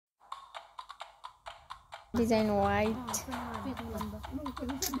Design white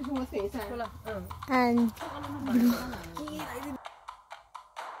and blue.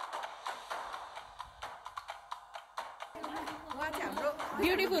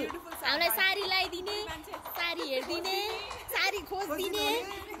 Beautiful. हामीलाई साडी लाइदिने, साडी हेर्दिने, साडी खोज्दिने,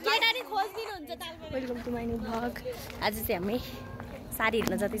 केटारी खोज्दिनु हुन्छ तालमा. Welcome to my new vlog. आज चाहिँ हामी साडी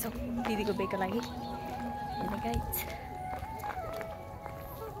हेर्न जाँदैछौँ दिदीको बेको लागि.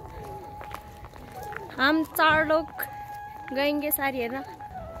 हम 4 लोग गएंगे साडी हेर्न.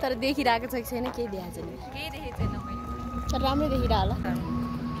 तर देखिरहेको छ कि छैन केही देखाएको छैन. केही देखेको छैन मैले. तर राम्रै देखिरह होला.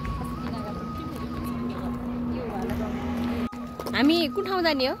 हामी कुन ठाउँ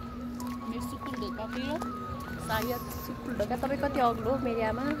जाने हो? मेरो सुकुल ढोकातिर. सायद सुकुल ढोका. तपाईँ कति अग्लो मेरो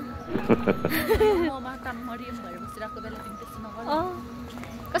आमा? म माता मरियम भएर बसिरहेको बेला तिमी त्यस्तो नगर.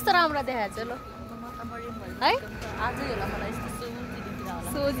 कस्तो राम्रो देखाएको छ ल. माता मरियम भएर है आजै होला मलाई यस्तो सोझी देखिरहेको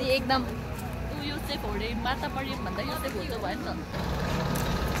होला. सोझी एकदम. यो चाहिँ घोडे माता मरियम भन्दा यो चाहिँ घोडो भयो नि त.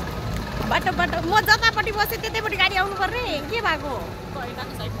 बाटो बाटो म जतापट्टि बसेँ त्यतैपट्टि गाडी आउनु पर्ने के भएको?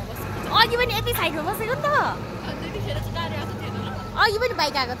 यताको साइडमा बसेको. अघि पनि यति साइडमा बसेको नि त. त्यतिखेर चाहिँ गाडी आएको थिएन. अघि पनि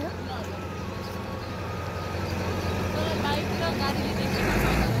बाइक आएको थियो. बाइक र गाडीले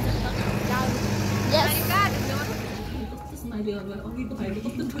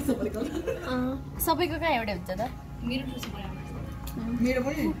सबैको कहाँ एउटै हुन्छ त? मेरो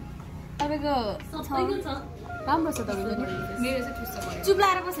पनि तपाईँको राम्रो छ. तपाईँको मेरो चाहिँ ठुस्स पऱ्यो.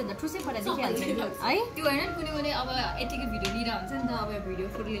 चुप्लाएर बस्यो भने त ठुसै परेर देखिहाल्छ है. त्यो होइन कुनै कुनै अब यतिकै भिडियो लिएर हुन्छ नि त. अब भिडियो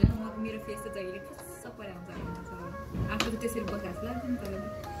फोटो लिएर मेरो फेस त जहिले ठुस्स परेर आउँछ. आफू त त्यसरी बसेको छ लाग्छ नि त.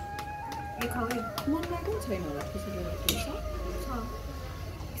 यो खाऊ मन लागेको छैन होला. त्यसरी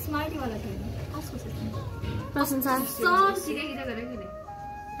स्माइलीवाला छैन. प्रशंसा सब सिधा गरेर किन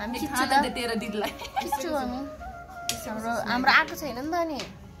हामी खाना दे तेरो दिदीलाई. हाम्रो आएको छैन नि त नि.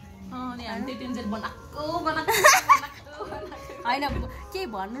 अनि हामी टेन्सन बनाएको होइन केही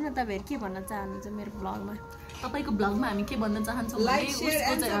भन्नु न. तपाईँहरू के भन्न चाहनुहुन्छ मेरो ब्लगमा? तपाईँको ब्लगमा हामी के भन्न चाहन्छौँ भने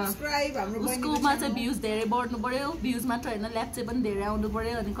उसकोमा चाहिँ भ्युज धेरै बढ्नु पर्यो. भ्युज मात्र होइन ल्याप्चे पनि धेरै आउनु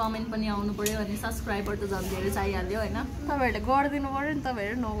पर्यो. अनि कमेन्ट पनि आउनु पर्यो. अनि सब्सक्राइबर त झन् धेरै चाहिहाल्यो होइन. तपाईँहरूले गरिदिनु पर्यो नि.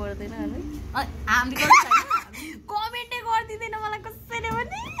 तपाईँहरू नगर्दैन हामीले कमेन्टै गरिदिँदैन मलाई कसैले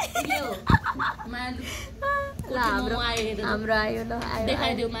पनि. हाम्रो आयो ल.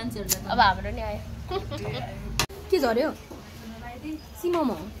 देखाइदियो मान्छेहरूलाई. अब हाम्रो नि आयो. के झऱ्यो?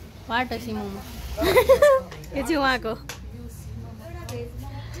 सिमोमो. वाट सिमोमो. यो चाहिँ उहाँको.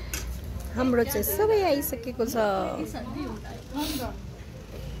 हाम्रो चाहिँ सबै आइसकेको छ.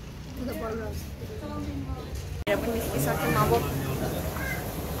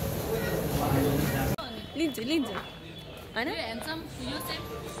 लिन्छु लिन्छु होइन.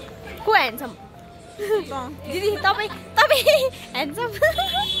 को ह्यान्डसम? दिदी तपाईँ ह्यान्डसम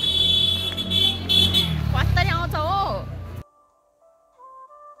कस्तरी आउँछ हो.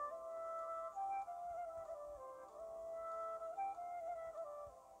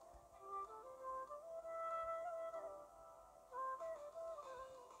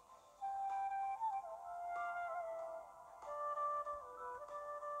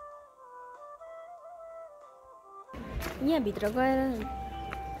 यहाँभित्र गएर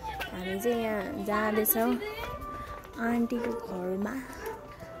हामी चाहिँ यहाँ जाँदैछौँ आन्टीको घरमा.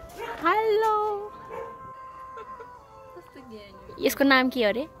 हेलो. यसको नाम के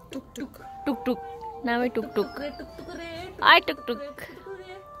अरे? टुकटुक. टुकटुक नामै टुकटुक. आइ टुकटुक.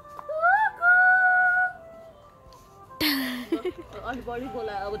 अलि बढी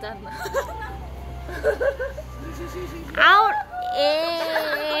बोला अब जान्न. आउ ए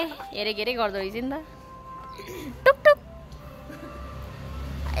हेरे हेरे गर्दो रहेछ नि त. टुकटुक.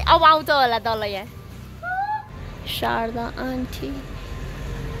 अब आउँछ होला तल यहाँ. शारदा आन्टी.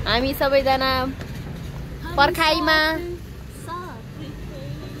 हामी सबैजना पर्खाइमा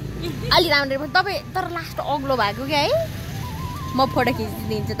अलि राम्रो. तपाईँ तर लास्ट अग्लो भएको क्या है. म फोटो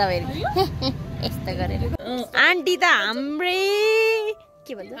खिचिदिन्छु तपाईँहरू यस्तो गरेर. आन्टी त हाम्रै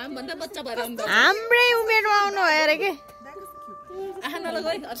के भन्छ हाम्रै उमेरमा आउनु भयो अरे के.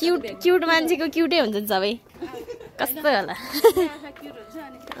 क्युट क्युट मान्छेको क्युटै हुन्छ नि सबै. कस्तो होला.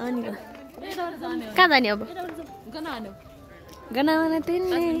 अनि कहाँ जाने अब? गनाउन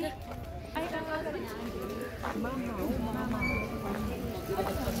तिनले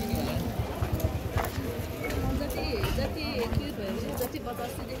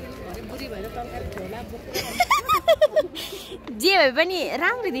जे भए पनि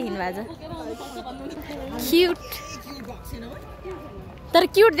राम्रो देखिनु भएको छ. क्युट. तर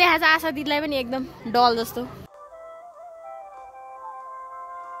क्युट देखाएको छ आशा दिदीलाई पनि एकदम डल जस्तो.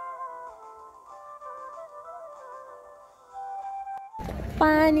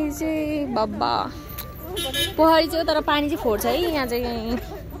 पानी चाहिँ बाबा पोखरी चाहिँ तर पानी चाहिँ फोर्छ है यहाँ चाहिँ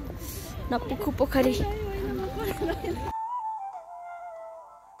नपुखु पोखरी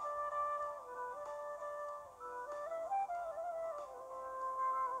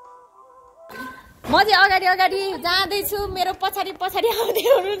म चाहिँ अगाडि अगाडि जाँदैछु मेरो पछाडि पछाडि आउँदै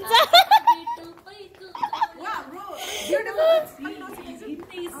हुनुहुन्छ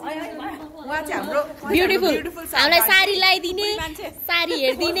ब्युटिफुल हामीलाई साडी लगाइदिने साडी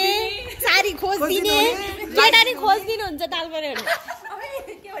हेरिदिने साडी खोजिदिने केटा नि खोजिदिनु हुन्छ तालपरेहरू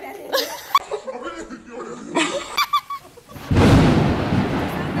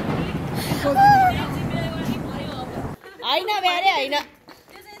होइन ब्यारे होइन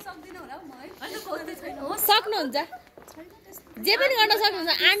सक्नुहुन्छ जे पनि गर्न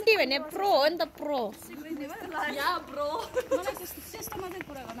सक्नुहुन्छ आन्टी भन्ने प्रो हो नि त प्रो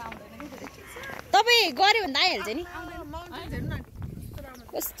तपाईँ गऱ्यो भने त आइहाल्छ नि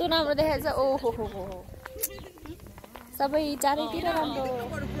कस्तो राम्रो देखाएको छ ओहो हो हो सबै चारैतिर राम्रो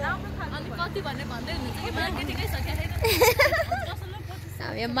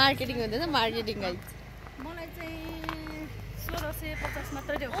यहाँ मार्केटिङ हुँदैछ मार्केटिङ गाइड मलाई चाहिँ 1650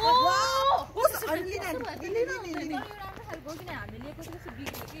 मात्र देऊ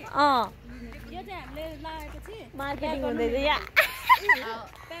मार्केटिङ हुँदैछ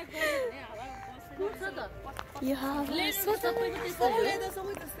यहाँ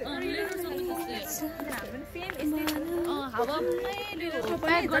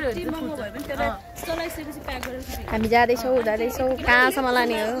हामी जाँदैछौँ कहाँसम्म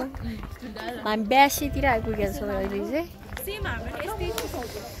लाने हो हामी ब्यासीतिर आइपुगेको छौँ अहिले चाहिँ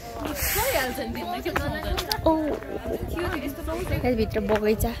भित्र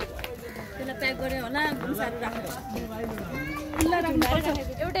बगैँचा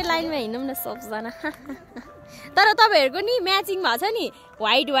एउटै लाइनमा हिँडौँ न सबजना तर तपाईँहरूको नि म्याचिङ भएको छ नि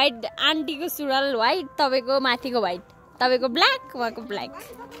व्हाइट व्हाइट आन्टीको सुरुवाल व्हाइट तपाईँको माथिको व्हाइट तपाईँको ब्ल्याक उहाँको ब्ल्याक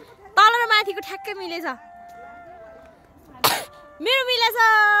तल र माथिको ठ्याक्कै मिलेछ मेरो मिलेछ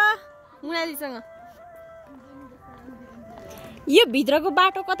मुनालीसँग यो भित्रको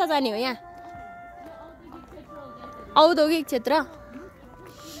बाटो कता जाने हो यहाँ औद्योगिक क्षेत्र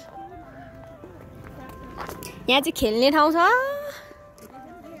यहाँ चाहिँ खेल्ने ठाउँ छ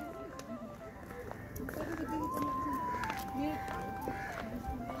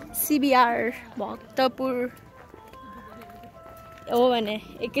सिबिआर भक्तपुर हो भने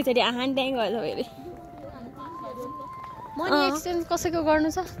एकैचोटि आहान ट्याङ गयो फेरि मनी एक्सचेन्ज कसैको गर्नु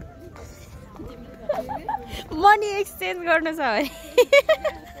छ मनी एक्सचेन्ज गर्नु छ है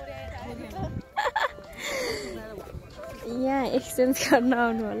यहाँ एक्सचेन्ज गर्न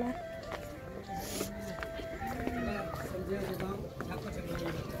आउनु होला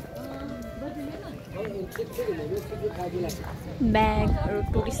ब्यागहरु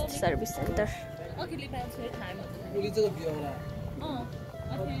टुरिस्ट सर्भिस सेन्टर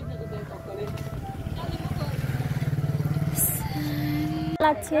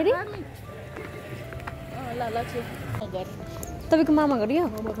तपाईँको मामा घर यो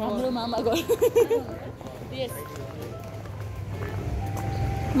हाम्रो मामा घर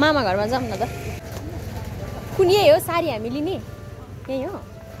मामा घरमा जाऊँ न त कुन यही हो साडी हामी लिने यही हो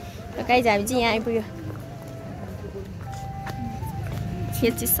गाइज हामी चाहिँ यहाँ आइपुग्यो यो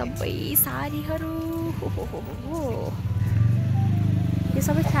चाहिँ सबै साडीहरू हो यो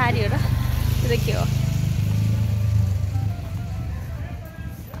सबै साडी हो र यो के हो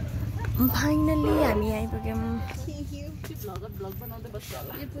फाइनली हामी आइपुग्यौँ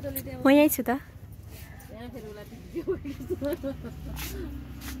म यहीँ छु त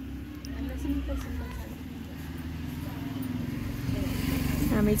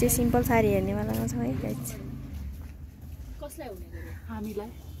हामी चाहिँ सिम्पल साडी हेर्नेवालामा छौँ है गाइज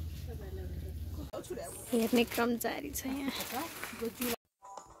हेर्ने क्रम जारी छ यहाँ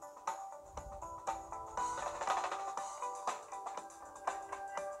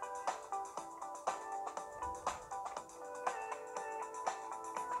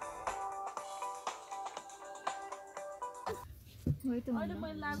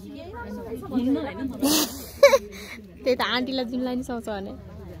त्यही त आन्टीलाई जुन लाइन सक्छ भने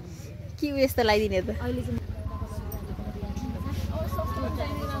के यस्तो लगाइदिने त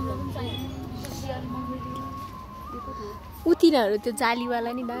उतिनीहरू त्यो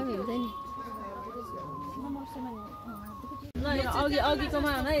जालीवाला नि दामी हुन्छ नि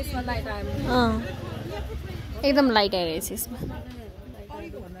एकदम लाइट आइरहेछ यसमा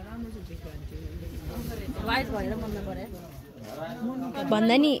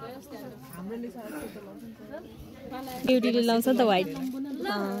भन्दा नि ड्युटीले लाउँछ नि त व्हाइट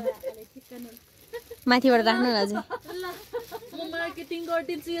माथिबाट राख्नु न अझै मार्केटिङ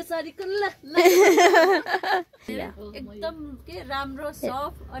गरिदिन्छु यो साडीको ल एकदम के राम्रो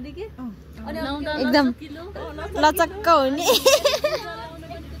सफ्ट अनि के अनि एकदम लचक्क हुने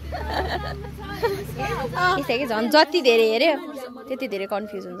यसै के झन् जति धेरै हेऱ्यो त्यति धेरै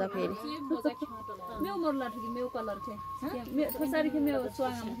कन्फ्युज हुन्छ फेरि मेउ मोरला ठिक मेउ कलर थे मेउ साडी के मेउ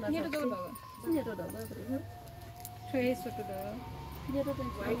स्वांगा मुखला ये तो दो फ्रेश फोटो दो ये तो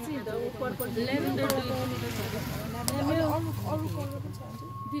व्हाइट सी दो ऊपर पर लेवेंडर मेउ अरु कलर पनि छ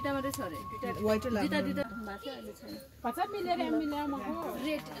दुईटा मात्रै छ रे व्हाइट र दुईटा भाछ अहिले छैन 50 मिलेर मको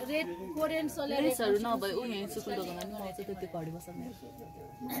रेड कोरियन सोलेरिसहरु नभए उ यहाँ सुकुल दोकानमा नि आउँछ त्यति घडी बस्ने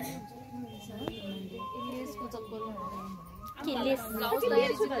इंग्लिश को चक्कर के लेस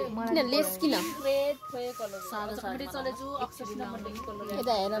किन लेस किन रेड खोय कलर सादा साडी चलेछु अक्सर नम्बर कलर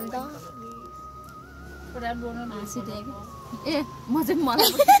यता हेरम त पुरा रोन हाँसिदिए ए म चाहिँ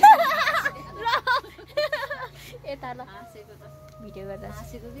मलाई यता ल हाँसेको त भिडियो गर्दा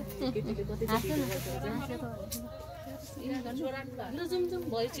हाँसेको के ल जुम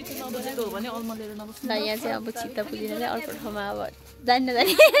भइ चिकन नबजेको हो भने अलमा लिएर नबस्नु ल यहाँ चाहिँ अब चित्त पुलिनले अर्को ठाउँमा अब जान्न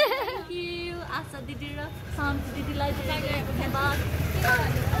जाने आशा दिदी र शान्ति दिदीलाई धन्यवाद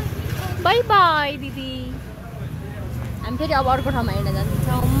बाई बाई दिदी हामी फेरि अब अर्को ठाउँमा हेर्न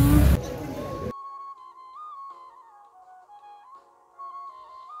जान्छौँ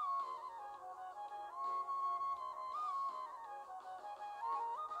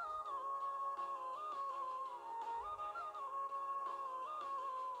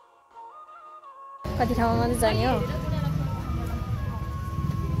कति ठाउँमा मात्रै जाने हो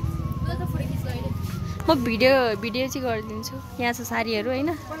म भिडियो चाहिँ गरिदिन्छु यहाँ छ साडीहरू होइन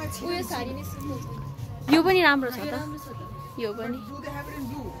यो पनि राम्रो छ त यो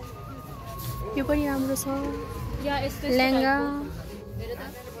पनि राम्रो छ लेहङ्गा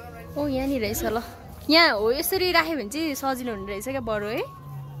ओ यहाँनिर रहेछ ल यहाँ हो यसरी राख्यो भने चाहिँ सजिलो हुने रहेछ क्या बरु है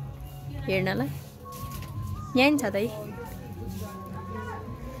हेर्नलाई यहाँ नि छ त है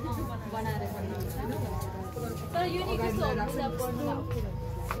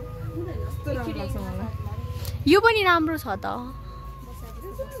यो पनि राम्रो छ त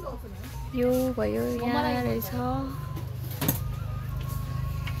यो भयो यहाँ रहेछ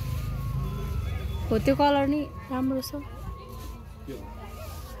हो त्यो कलर नि राम्रो छ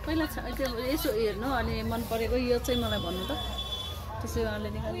पहिला यसो हेर्नु अनि मन परेको यो चाहिँ मलाई भन्नु त त्यसै उहाँले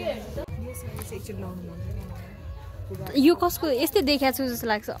निकाल्नु यो कसको यस्तै देखाएको छु जस्तो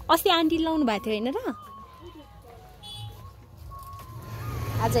लाग्छ अस्ति आन्टी लाउनु भएको थियो होइन र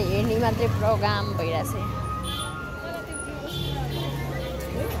आज हेर्ने मात्रै प्रोग्राम भइरहेछ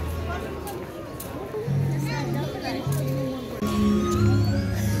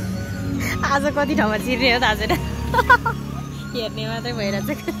आज कति ठाउँमा चिर्ने हो थाहा छैन हेर्ने मात्रै भइरहेछ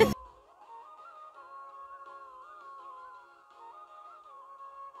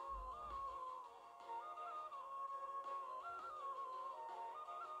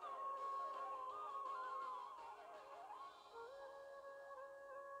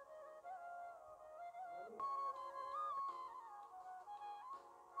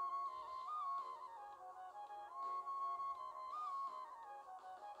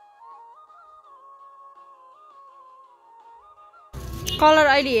कलर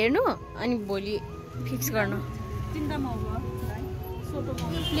अहिले हेर्नु अनि भोलि फिक्स गर्नु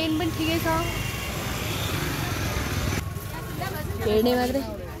प्लेन पनि ठिकै छ हेर्ने मात्रै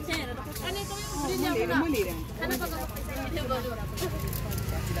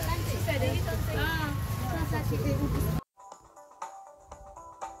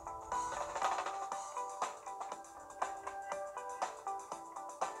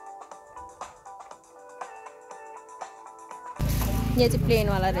ये चाहिँ प्लेन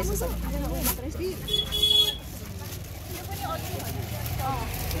वाला रहेछ सब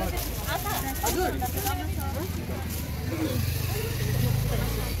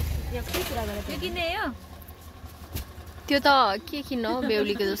त्यो त के किन्न हो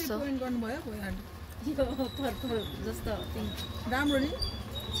बेहुलीको जस्तो राम्रो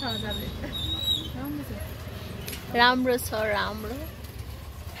छ राम्रो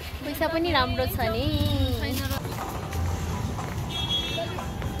पैसा पनि राम्रो छ नि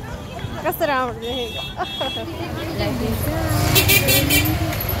कस्तो राम्रो देखेको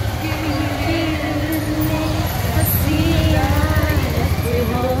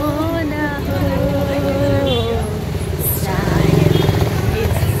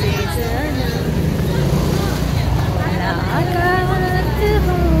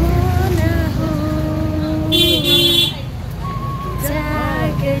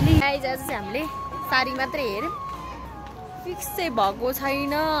हामीले साडी मात्रै हेर्यौँ फिक्स चाहिँ भएको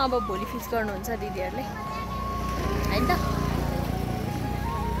छैन अब भोलि फिक्स गर्नुहुन्छ दिदीहरूले हैन त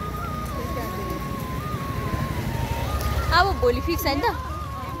अब भोलि फिक्स हैन त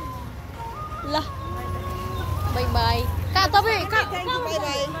ल बाइ बाइ का तपाईँ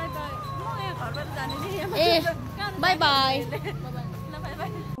ए bye bye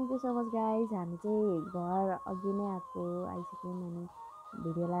thank you so much guys हामी चाहिँ घर अघि नै आइसक्यौँ अनि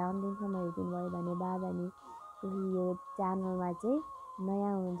भिडियोलाई अन्तिमसम्म हेरिदिनु भयो धन्यवाद अनि कोही यो च्यानलमा चाहिँ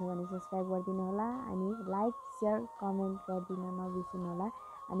नयाँ हुनुहुन्छ भने सब्सक्राइब गरिदिनु होला अनि लाइक सेयर कमेन्ट गरिदिन नबिर्सिनु होला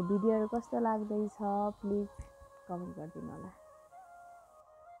अनि भिडियोहरू कस्तो लाग्दैछ प्लिज कमेन्ट गरिदिनु होला